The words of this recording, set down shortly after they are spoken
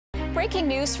Breaking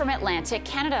news from Atlantic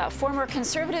Canada. Former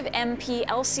Conservative MP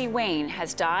Elsie Wayne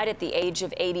has died at the age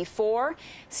of 84.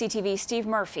 CTV's Steve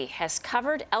Murphy has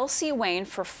covered Elsie Wayne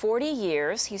for 40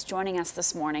 years. He's joining us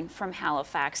this morning from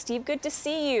Halifax. Steve, good to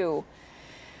see you.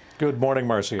 Good morning,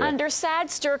 Marcia. Under sad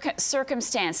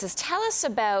circumstances, tell us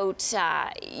about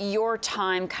your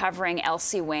time covering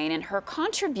Elsie Wayne and her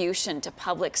contribution to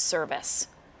public service.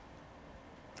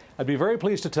 I'd be very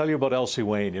pleased to tell you about Elsie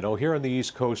Wayne. You know, here on the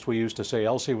East Coast, we used to say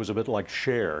Elsie was a bit like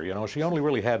Cher. You know, she only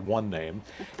really had one name.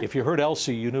 If you heard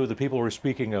Elsie, you knew that people were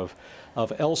speaking of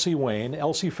Elsie Wayne,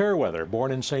 Elsie Fairweather,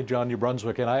 born in St. John, New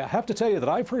Brunswick. And I have to tell you that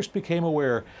I first became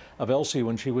aware of Elsie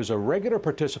when she was a regular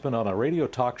participant on a radio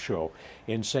talk show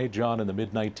in St. John in the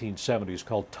mid-1970s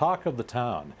called Talk of the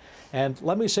Town. And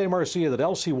let me say, Marcia, that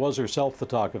Elsie was herself the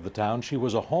talk of the town. She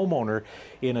was a homeowner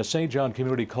in a St. John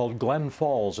community called Glen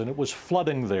Falls, and it was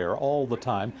flooding there all the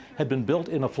time, had been built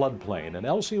in a floodplain. And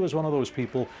Elsie was one of those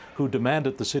people who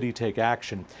demanded the city take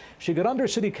action. She got under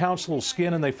city council's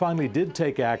skin, and they finally did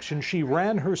take action. She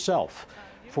ran herself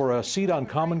for a seat on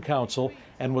Common Council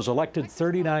and was elected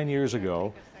 39 years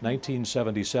ago,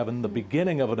 1977, the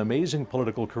beginning of an amazing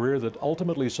political career that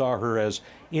ultimately saw her as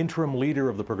interim leader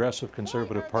of the Progressive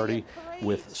Conservative Party,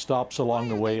 with stops along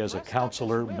the way as a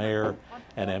councillor, mayor,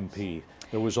 and MP.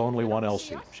 There was only one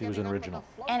Elsie. She was an original.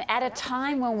 And at a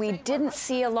time when we didn't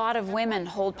see a lot of women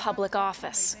hold public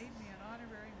office.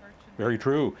 Very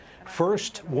true.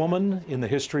 First woman in the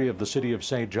history of the city of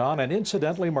St. John, and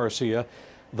incidentally, Marcia,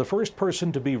 the first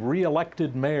person to be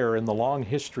re-elected mayor in the long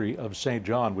history of St.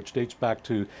 John, which dates back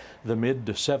to the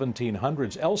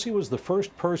mid-1700s. Elsie was the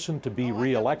first person to be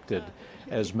re-elected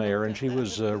as mayor, and she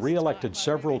was re-elected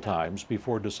several times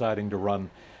before deciding to run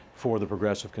for the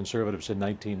Progressive Conservatives in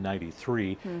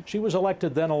 1993. She was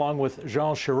elected then along with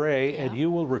Jean Charest, and you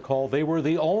will recall they were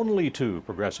the only two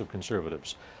Progressive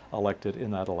Conservatives elected in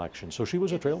that election. So she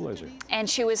was a trailblazer. And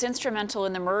she was instrumental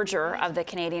in the merger of the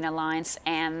Canadian Alliance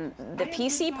and the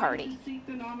PC party.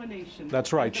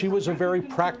 That's right. She was a very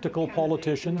practical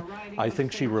politician. I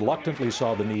think she reluctantly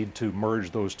saw the need to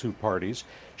merge those two parties.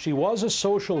 She was a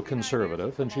social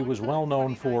conservative, and she was well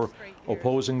known for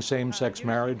opposing same-sex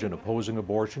marriage and opposing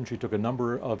abortion. She took a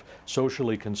number of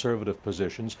socially conservative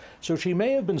positions. So she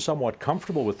may have been somewhat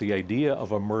comfortable with the idea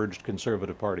of a merged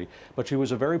Conservative Party, but she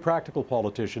was a very practical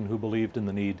politician who believed in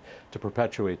the need to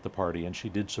perpetuate the party, and she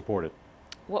did support it.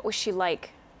 What was she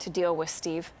like to deal with,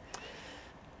 Steve?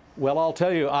 Well, I'll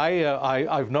tell you,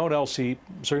 I've known Elsie,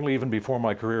 certainly even before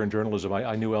my career in journalism.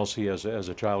 I knew Elsie as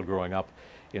a child growing up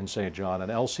in St. John,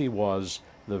 and Elsie was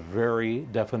the very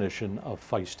definition of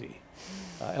feisty.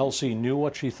 Elsie knew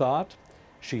what she thought,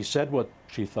 she said what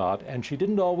she thought, and she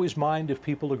didn't always mind if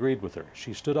people agreed with her.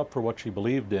 She stood up for what she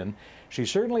believed in. She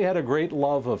certainly had a great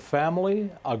love of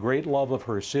family, a great love of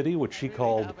her city, which she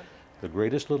called the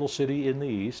greatest little city in the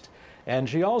East, and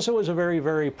she also was a very,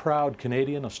 very proud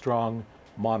Canadian, a strong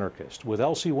monarchist. With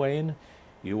Elsie Wayne,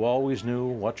 you always knew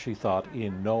what she thought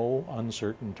in no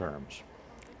uncertain terms.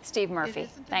 Steve Murphy,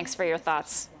 thanks for your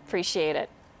thoughts. Appreciate it.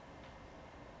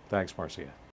 Thanks, Marcia.